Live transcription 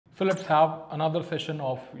So let's have another session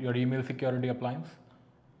of your email security appliance.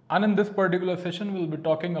 And in this particular session, we'll be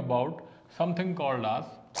talking about something called as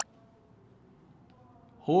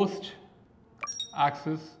host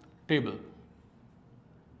access table.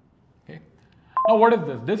 Okay. Now what is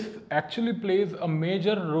this? This actually plays a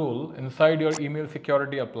major role inside your email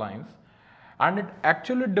security appliance, and it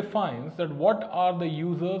actually defines that what are the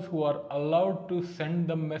users who are allowed to send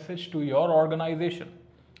the message to your organization.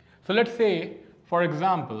 So let's say, for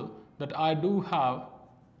example, that I do have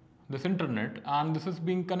this internet and this is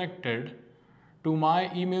being connected to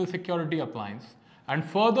my email security appliance, and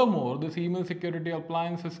furthermore this email security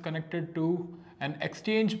appliance is connected to an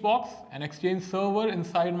exchange box, an exchange server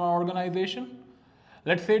inside my organization.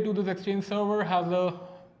 Let's say to this exchange server has a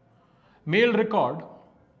mail record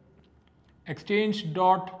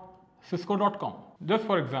exchange.cisco.com, just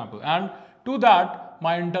for example, and to that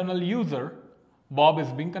my internal user Bob is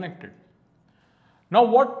being connected. Now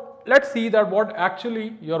let's see that what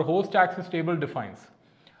actually your host access table defines.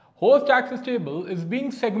 Host access table is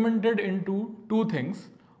being segmented into two things.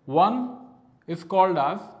 One is called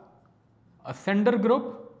as a sender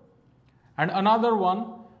group and another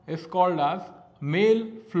one is called as mail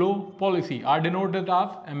flow policy, are denoted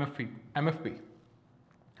as MFP.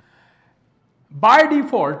 By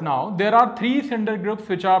default now there are three sender groups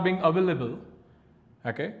which are being available,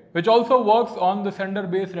 okay, which also works on the sender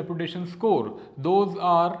based reputation score. Those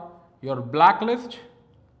are your blacklist,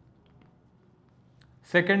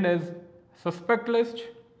 second is suspect list,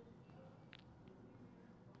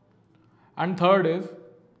 and third is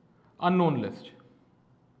unknown list.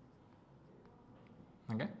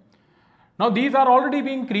 Okay. Now these are already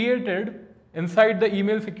being created inside the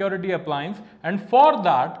email security appliance, and for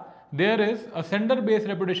that there is a sender based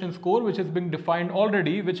reputation score which is being defined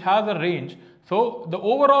already, which has a range. So the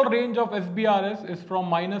overall range of SBRS is from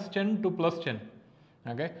 -10 to +10.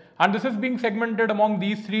 Okay, and this is being segmented among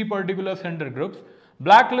these three particular sender groups.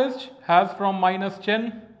 Blacklist has from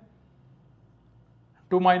 -10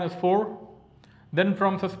 to -4, then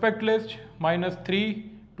from suspect list -3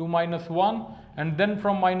 to -1, and then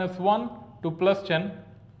from -1 to +10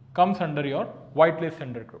 comes under your whitelist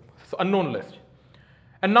sender group, so unknown list.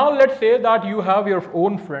 And now let's say that you have your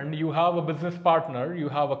own friend, you have a business partner, you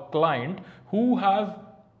have a client who has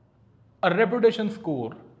a reputation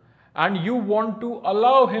score and you want to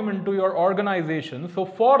allow him into your organization. So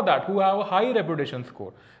for that, who have a high reputation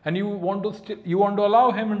score and you want to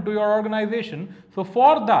allow him into your organization. So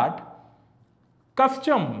for that,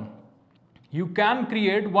 custom, you can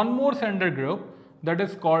create one more sender group that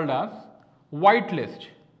is called as whitelist.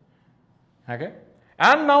 Okay,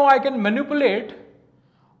 and now I can manipulate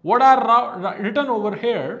what are written over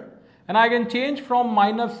here, and I can change from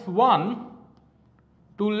 -1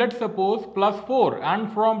 to, let's suppose, +4,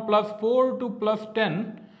 and from +4 to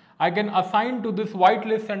 +10 I can assign to this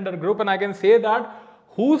whitelist sender group, and I can say that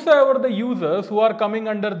whosoever the users who are coming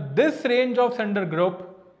under this range of sender group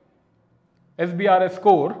SBRS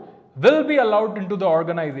score will be allowed into the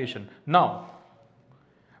organization. Now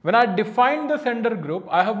when I define the sender group,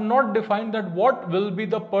 I have not defined that what will be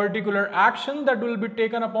the particular action that will be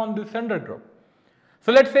taken upon this sender group.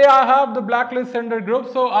 So let's say I have the blacklist sender group,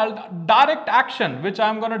 so direct action which I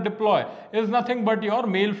am going to deploy is nothing but your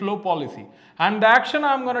mail flow policy, and the action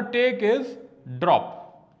I am going to take is drop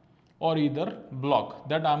or either block,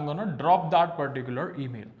 that I am going to drop that particular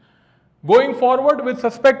email. Going forward with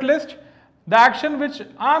suspect list, the action which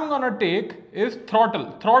I am going to take is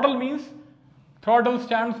throttle. Throttle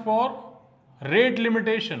stands for rate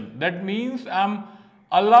limitation. That means I'm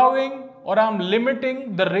allowing or I'm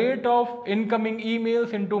limiting the rate of incoming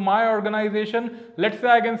emails into my organization. Let's say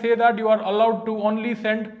I can say that you are allowed to only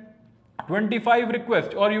send 25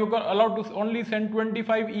 requests, or you are allowed to only send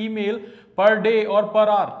 25 email per day or per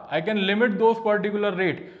hour. I can limit those particular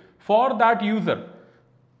rate for that user.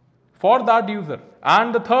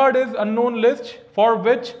 And the third is unknown list, for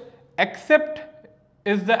which accept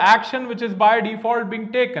is the action which is by default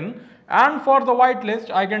being taken, and for the whitelist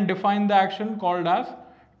I can define the action called as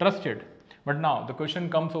trusted. But now the question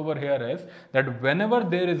comes over here is that whenever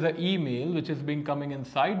there is an email which is being coming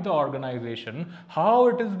inside the organization, how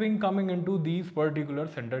it is being coming into these particular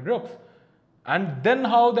sender groups, and then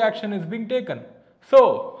how the action is being taken.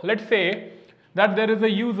 So let's say that there is a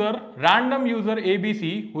user, random user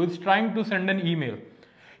ABC, who is trying to send an email.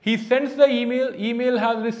 He sends the email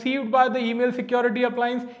has received by the email security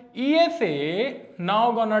appliance. ESA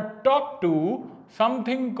now gonna talk to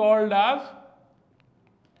something called as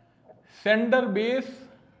sender base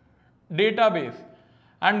database,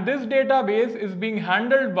 and this database is being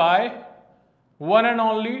handled by one and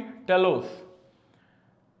only Telos.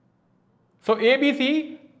 So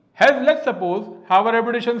ABC has, let's suppose, have a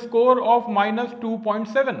reputation score of minus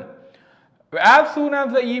 2.7. As soon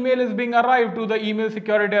as the email is being arrived to the email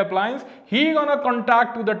security appliance, he gonna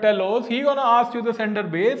contact to the telos, he gonna ask to the sender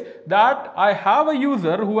base that I have a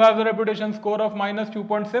user who has a reputation score of minus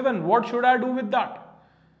 2.7. What should I do with that?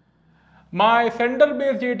 My sender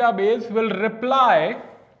base database will reply.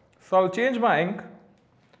 So I'll change my ink.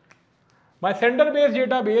 My sender base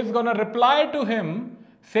database is gonna reply to him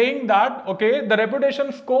saying that, okay, the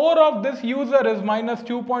reputation score of this user is minus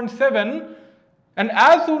 2.7. And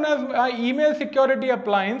as soon as my email security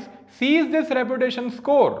appliance sees this reputation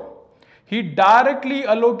score, he directly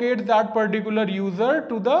allocates that particular user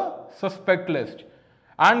to the suspect list.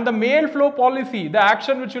 And the mail flow policy, the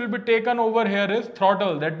action which will be taken over here is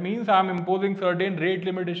throttle. That means I am imposing certain rate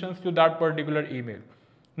limitations to that particular email.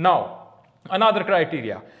 Now, another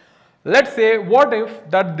criteria. Let's say, what if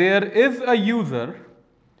that there is a user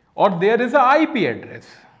or there is an IP address.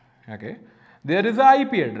 Okay, there is an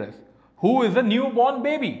IP address who is a newborn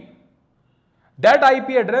baby. That IP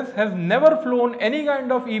address has never flown any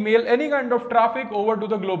kind of email, any kind of traffic over to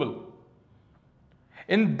the global.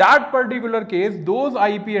 In that particular case, those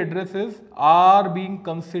IP addresses are being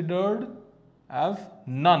considered as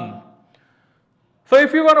none. So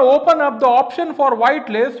if you want to open up the option for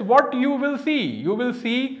whitelist, what you will see? You will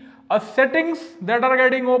see a settings that are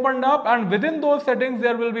getting opened up, and within those settings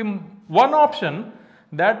there will be one option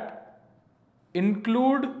that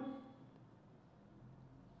include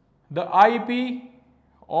the IP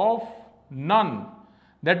of none.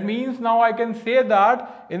 That means now I can say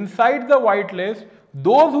that inside the whitelist,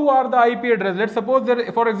 those who are the IP address, let's suppose there,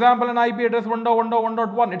 for example, an IP address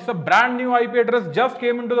 1.1.1.1, it's a brand new IP address, just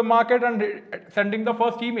came into the market and sending the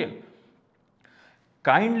first email.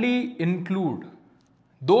 Kindly include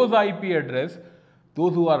those IP address,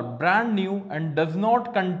 those who are brand new and does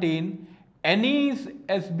not contain any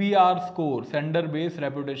SBR score, sender base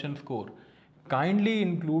reputation score. Kindly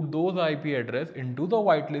include those IP address into the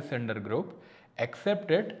whitelist sender group,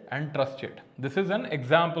 accept it and trust it. This is an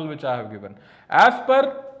example which I have given. As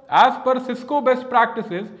per Cisco best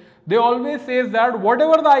practices, they always says that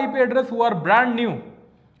whatever the IP address who are brand new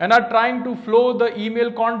and are trying to flow the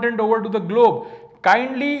email content over to the globe,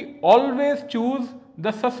 kindly always choose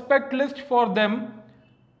the suspect list for them,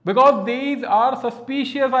 because these are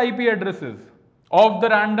suspicious IP addresses of the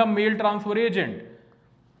random mail transfer agent.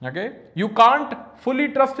 Okay, you can't fully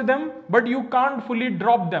trust them, but you can't fully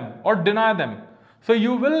drop them or deny them. So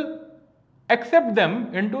you will accept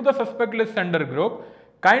them into the suspect list sender group.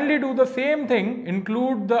 Kindly do the same thing,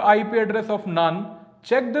 include the IP address of none,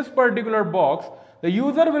 check this particular box. The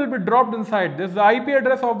user will be dropped inside this. The IP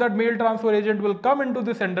address of that mail transfer agent will come into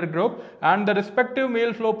the sender group, and the respective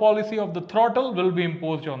mail flow policy of the throttle will be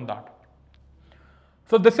imposed on that.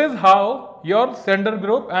 So this is how your sender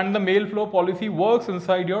group and the mail flow policy works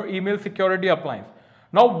inside your email security appliance.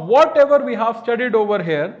 Now whatever we have studied over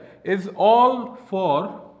here is all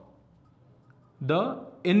for the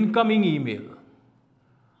incoming email.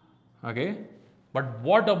 Okay, but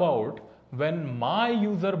what about when my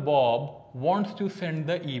user Bob wants to send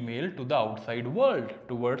the email to the outside world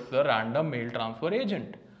towards the random mail transfer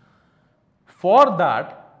agent? For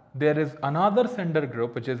that, there is another sender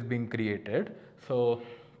group which is being created. So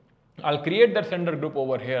I'll create that sender group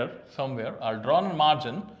over here somewhere. I'll draw a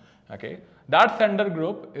margin. Okay, that sender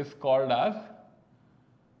group is called as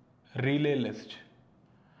relay list,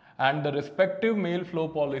 and the respective mail flow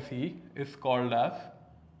policy is called as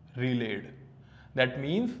relayed. That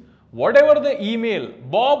means whatever the email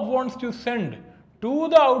Bob wants to send to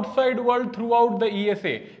the outside world throughout the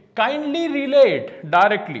ESA, kindly relay it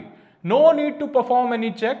directly. No need to perform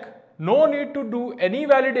any check, no need to do any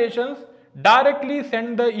validations, directly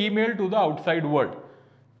send the email to the outside world.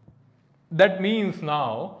 That means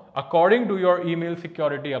now, according to your email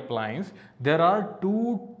security appliance, there are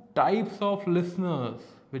two types of listeners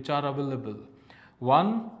which are available.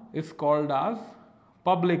 One is called as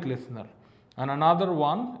public listener and another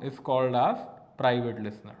one is called as private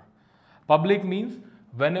listener. Public means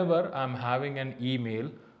whenever I am having an email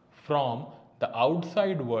from the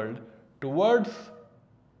outside world towards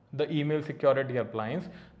the email security appliance,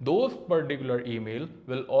 those particular email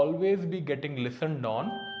will always be getting listened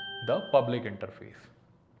on the public interface,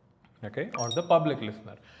 okay, or the public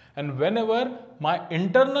listener. And whenever my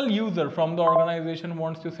internal user from the organization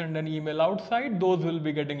wants to send an email outside, those will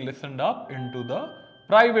be getting listened up into the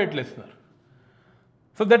private listener.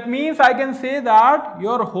 So that means I can say that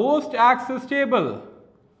your host access table,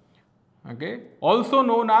 okay, also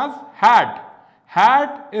known as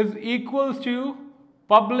hat is equals to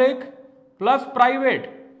public plus private,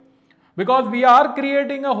 because we are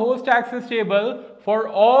creating a host access table for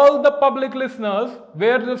all the public listeners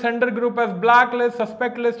where the sender group as blacklist,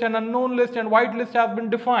 suspect list and unknown list and whitelist has been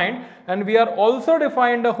defined, and we are also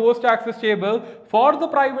defined a host access table for the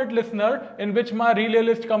private listener in which my relay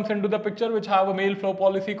list comes into the picture, which have a mail flow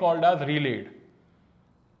policy called as relayed.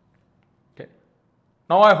 Okay.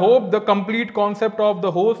 Now I hope the complete concept of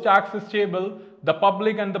the host access table, the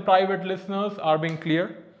public and the private listeners are being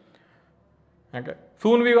clear. Okay.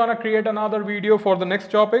 Soon we're gonna create another video for the next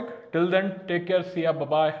topic. Till then, take care, see ya, bye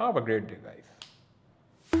bye, have a great day guys.